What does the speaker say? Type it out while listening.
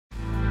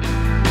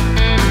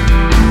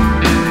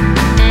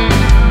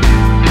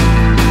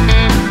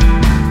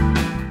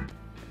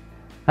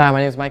Hi,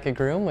 my name is Micah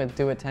Groom with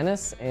Do It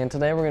Tennis, and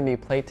today we're going to be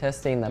play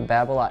testing the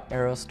Babolat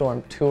Aero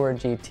Tour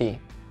GT.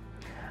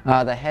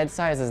 The head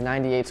size is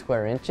 98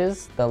 square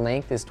inches, the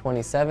length is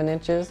 27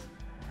 inches,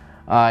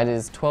 it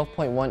is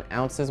 12.1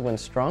 ounces when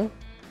strung,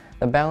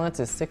 the balance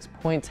is 6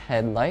 points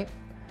head light,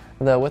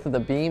 the width of the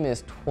beam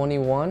is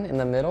 21 in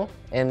the middle,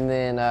 and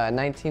then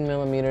 19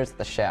 millimeters at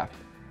the shaft.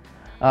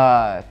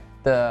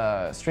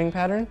 The string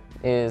pattern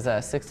is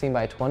 16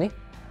 by 20.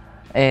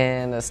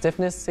 And the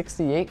stiffness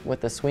 68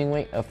 with a swing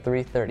weight of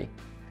 330. All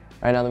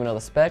right, now let me know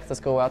the specs. Let's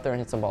go out there and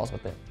hit some balls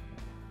with it.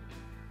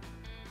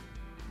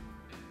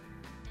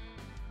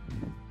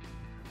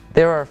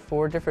 There are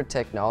 4 different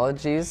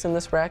technologies in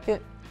this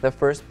racket. The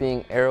first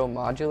being Aero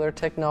modular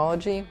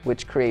technology,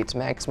 which creates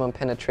maximum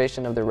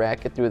penetration of the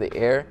racket through the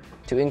air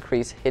to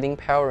increase hitting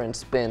power and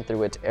spin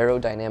through its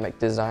aerodynamic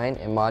design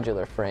and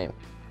modular frame.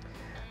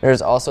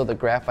 There's also the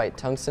graphite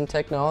tungsten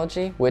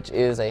technology, which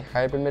is a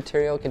hybrid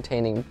material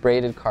containing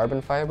braided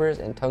carbon fibers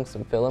and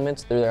tungsten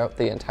filaments throughout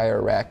the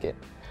entire racket.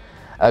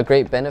 A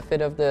great benefit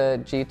of the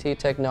GT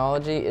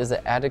technology is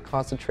the added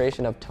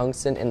concentration of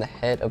tungsten in the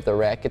head of the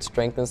racket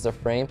strengthens the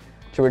frame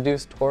to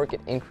reduce torque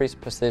and increase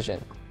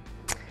precision.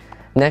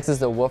 Next is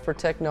the woofer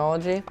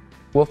technology.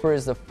 Woofer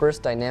is the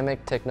first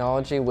dynamic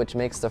technology which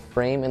makes the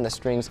frame and the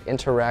strings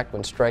interact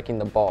when striking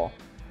the ball.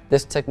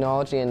 This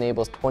technology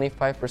enables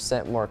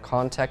 25% more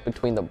contact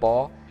between the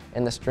ball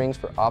and the strings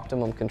for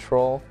optimum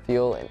control,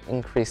 feel, and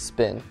increased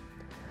spin.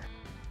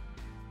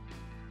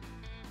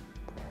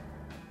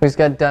 We just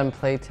got done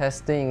play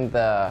testing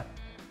the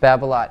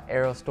Babolat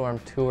Aero Tour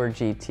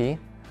GT.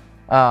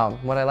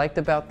 What I liked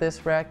about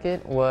this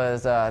racket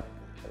was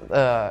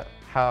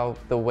how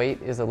the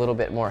weight is a little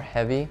bit more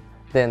heavy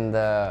than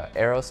the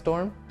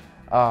Aerostorm.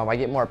 I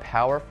get more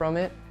power from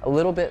it, a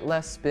little bit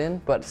less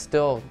spin, but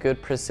still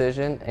good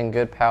precision and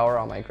good power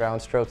on my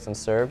ground strokes and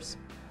serves.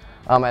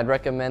 I'd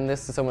recommend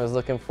this to someone who's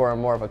looking for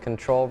more of a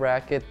control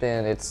racket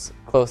than its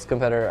close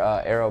competitor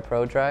Aero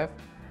Pro Drive.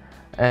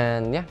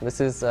 And yeah, this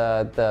is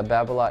the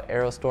Babolat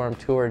Aero Tour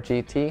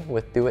GT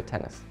with Do It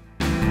Tennis.